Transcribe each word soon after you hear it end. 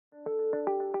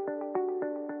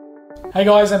Hey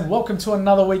guys, and welcome to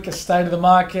another week of State of the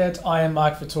Market. I am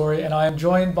Marc Vittori and I am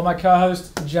joined by my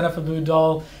co-host Jennifer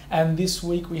Budol, and this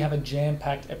week we have a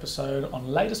jam-packed episode on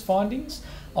latest findings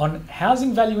on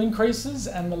housing value increases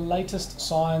and the latest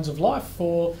signs of life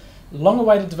for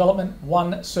long-awaited development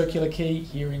One Circular Quay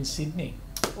here in Sydney.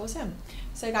 Awesome.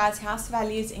 So guys, house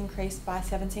values increased by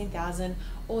 17,000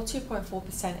 or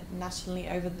 2.4% nationally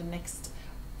over the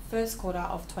first quarter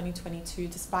of 2022,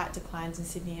 despite declines in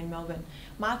Sydney and Melbourne.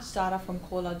 March data from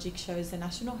CoreLogic shows the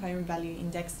National Home Value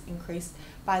Index increased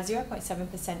by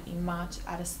 0.7% in March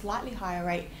at a slightly higher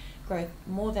rate growth,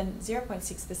 more than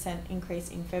 0.6% increase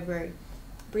in February.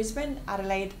 Brisbane,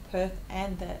 Adelaide, Perth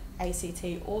and the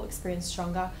ACT all experienced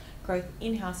stronger growth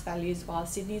in house values, while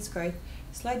Sydney's growth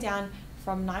slowed down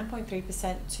from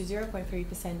 9.3% to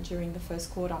 0.3% during the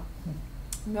first quarter.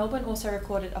 Melbourne also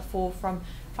recorded a fall from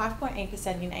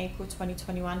 5.8% in April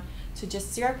 2021 to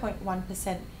just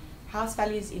 0.1%. House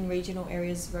values in regional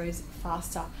areas rose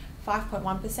faster,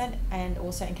 5.1%, and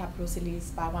also in capital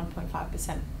cities by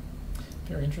 1.5%.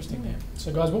 Very interesting there.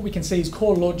 So guys, what we can see is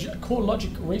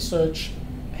CoreLogic Research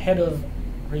Head of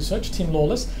Research, Tim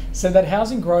Lawless, said that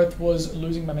housing growth was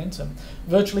losing momentum.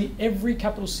 Virtually every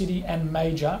capital city and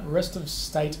major rest of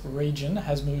state region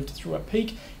has moved through a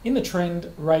peak in the trend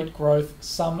rate growth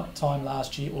sometime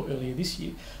last year or earlier this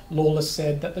year. Lawless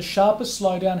said that the sharpest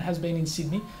slowdown has been in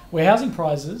Sydney, where housing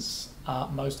prices are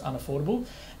most unaffordable,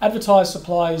 advertised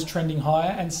supply is trending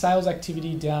higher and sales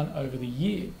activity down over the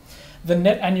year. The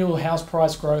net annual house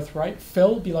price growth rate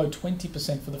fell below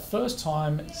 20% for the first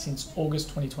time since August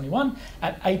 2021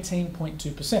 at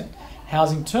 18.2%.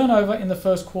 Housing turnover in the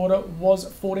first quarter was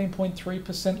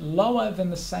 14.3% lower than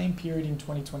the same period in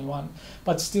 2021,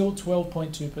 but still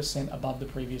 12.2% above the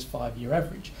previous 5-year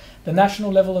average. The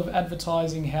national level of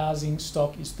advertising housing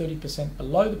stock is 30%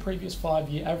 below the previous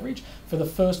 5-year average for the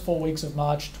first 4 weeks of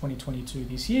March 2022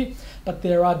 this year, but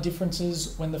there are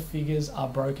differences when the figures are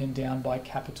broken down by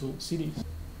capital cities.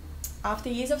 After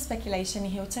years of speculation,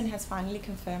 Hilton has finally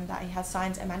confirmed that he has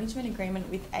signed a management agreement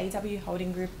with AW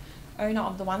Holding Group, owner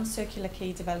of the One Circular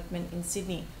Quay development in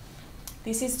Sydney.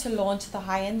 This is to launch the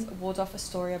high-end Waldorf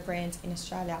Astoria brand in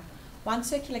Australia. One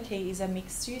Circular Quay is a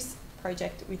mixed-use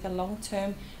project with a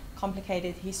long-term,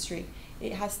 complicated history.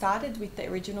 It has started with the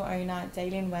original owner,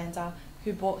 Dalian Wander,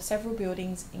 who bought several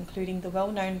buildings, including the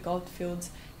well-known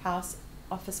Goldfields House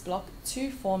office block,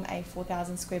 to form a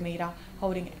 4,000 square metre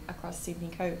holding across Sydney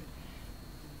Cove.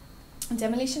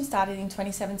 Demolition started in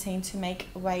 2017 to make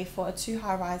way for a 2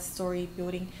 high-rise story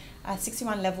building, a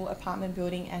 61-level apartment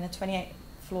building and a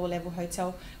 28-floor level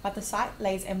hotel, but the site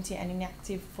lays empty and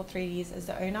inactive for 3 years as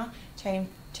the owner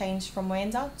changed from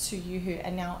Wander to Yuhu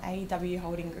and now AW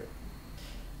Holding Group.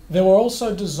 There were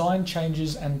also design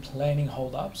changes and planning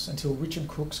hold-ups until Richard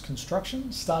Crook's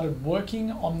Construction started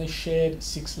working on the shared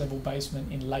 6-level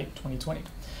basement in late 2020.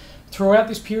 Throughout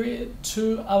this period,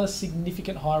 2 other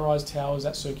significant high-rise towers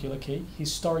at Circular Quay,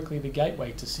 historically the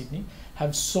gateway to Sydney,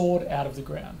 have soared out of the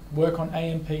ground. Work on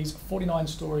AMP's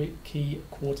 49-storey Quay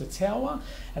Quarter tower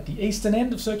at the eastern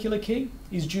end of Circular Quay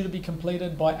is due to be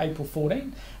completed by April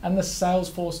 14, and the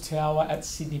Salesforce tower at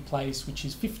Sydney Place, which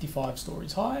is 55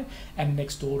 stories high and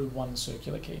next door to One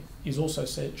Circular Quay, is also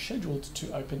scheduled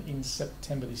to open in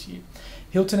September this year.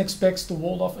 Hilton expects the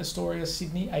Waldorf Astoria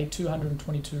Sydney, a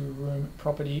 222-room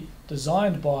property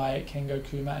designed by Kengo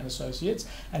Kuma and Associates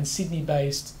and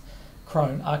Sydney-based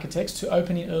Crone Architects, to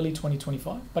open in early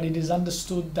 2025, but it is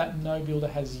understood that no builder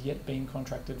has yet been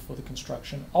contracted for the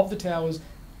construction of the towers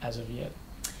as of yet.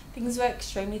 Things were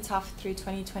extremely tough through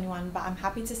 2021, but I'm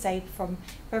happy to say from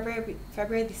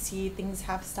February this year, things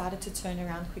have started to turn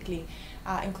around quickly,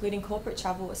 including corporate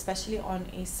travel, especially on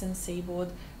Eastern Seaboard,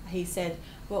 he said.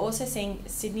 We're also seeing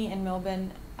Sydney and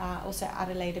Melbourne, also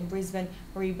Adelaide and Brisbane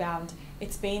rebound.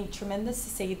 It's been tremendous to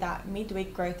see that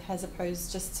midweek growth has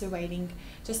opposed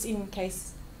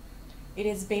it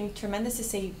has been tremendous to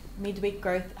see midweek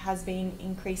growth has been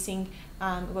increasing.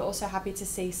 We're also happy to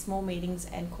see small meetings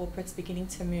and corporates beginning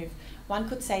to move. One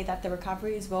could say that the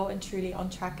recovery is well and truly on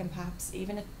track, and perhaps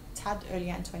even a tad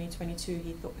earlier in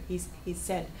 2022, he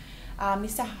said.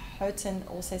 Mr. Houghton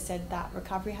also said that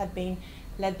recovery had been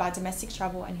led by domestic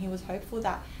travel, and he was hopeful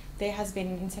that there has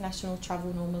been international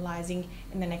travel normalising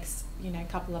in the next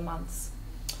couple of months.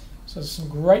 So there's some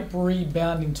great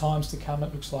rebounding times to come,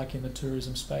 it looks like, in the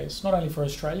tourism space, not only for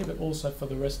Australia but also for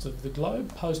the rest of the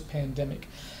globe post-pandemic,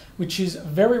 which is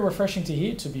very refreshing to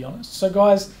hear, to be honest. So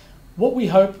guys, what we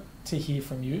hope to hear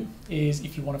from you is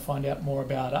if you want to find out more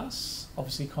about us,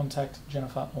 obviously contact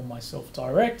Jennifer or myself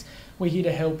direct. We're here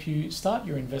to help you start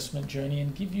your investment journey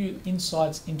and give you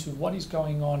insights into what is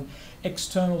going on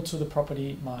external to the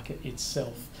property market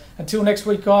itself. Until next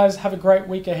week, guys, have a great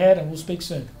week ahead and we'll speak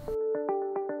soon.